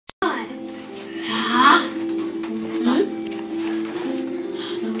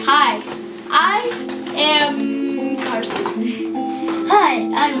Hi, I am Carson. Hi,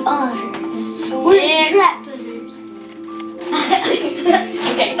 I'm Oliver. We're trap buzzers.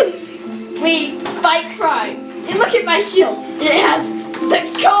 Okay, we fight crime. And look at my shield. It has the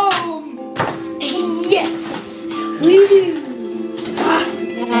comb. Yes, we do.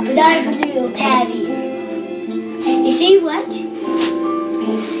 Time for little Tabby. You see what?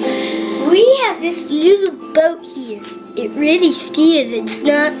 We have this little boat here. It really steers. It's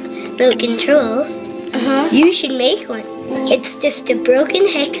not no control. You should make one. It's just a broken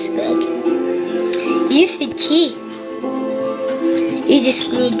hex bug. Use the key. You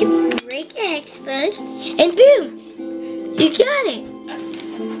just need to break a hex bug, and boom, you got it.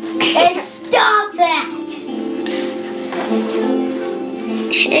 And stop that.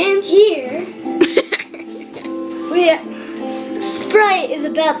 And here, Sprite is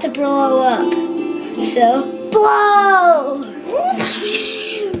about to blow up. So, blow!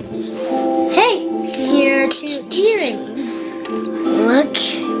 Hey, here are 2 earrings. Look,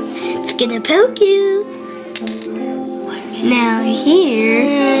 it's gonna poke you. Now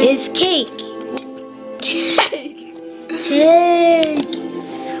here is cake. Cake!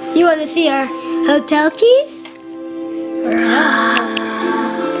 You wanna see our hotel keys?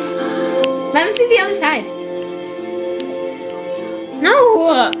 Let me see the other side.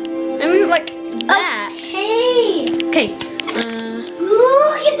 No! I mean, like that. Okay. Okay.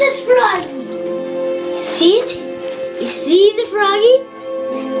 Look at this froggy. You see it? You see the froggy?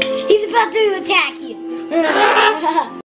 He's about to attack you.